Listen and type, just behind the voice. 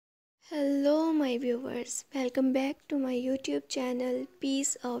Hello my viewers, welcome back to my YouTube channel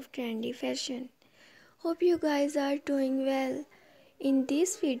Piece of Trendy Fashion. Hope you guys are doing well. In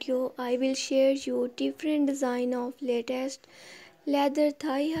this video I will share you different design of latest leather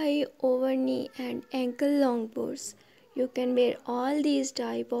thigh-high, overknee and ankle long boots. You can wear all these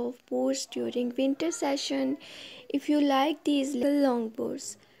type of boots during winter session. If you like these long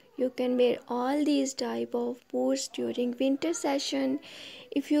boots, you can wear all these type of boots during winter session.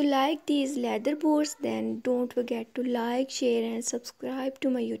 If you like these leather boots, then don't forget to like, share and subscribe to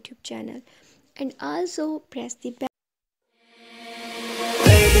my YouTube channel. And also press the bell.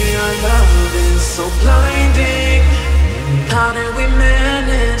 Baby, our love is so blinding. How did we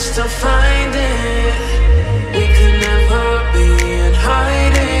manage to find it? We could never be in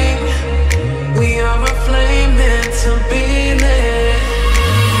hiding. We are a flame meant to be lit.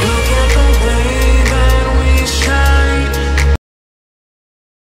 Look at the way that we shine.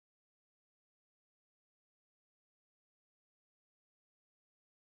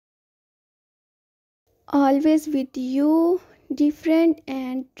 Always with you, different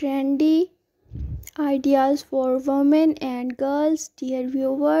and trendy ideas for women and girls. Dear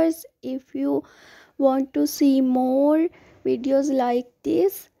viewers, if you want to see more videos like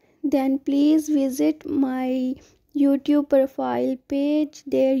this, then please visit my YouTube profile page.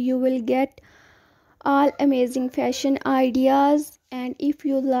 There you will get all amazing fashion ideas, and if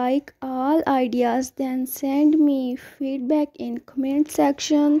you like all ideas, then send me feedback in comment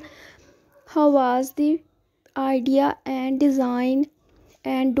section. How was the idea and design?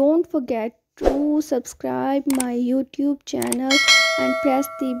 And don't forget to subscribe my YouTube channel and press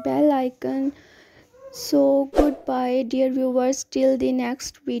the bell icon. So goodbye dear viewers, till the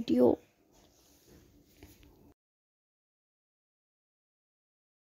next video.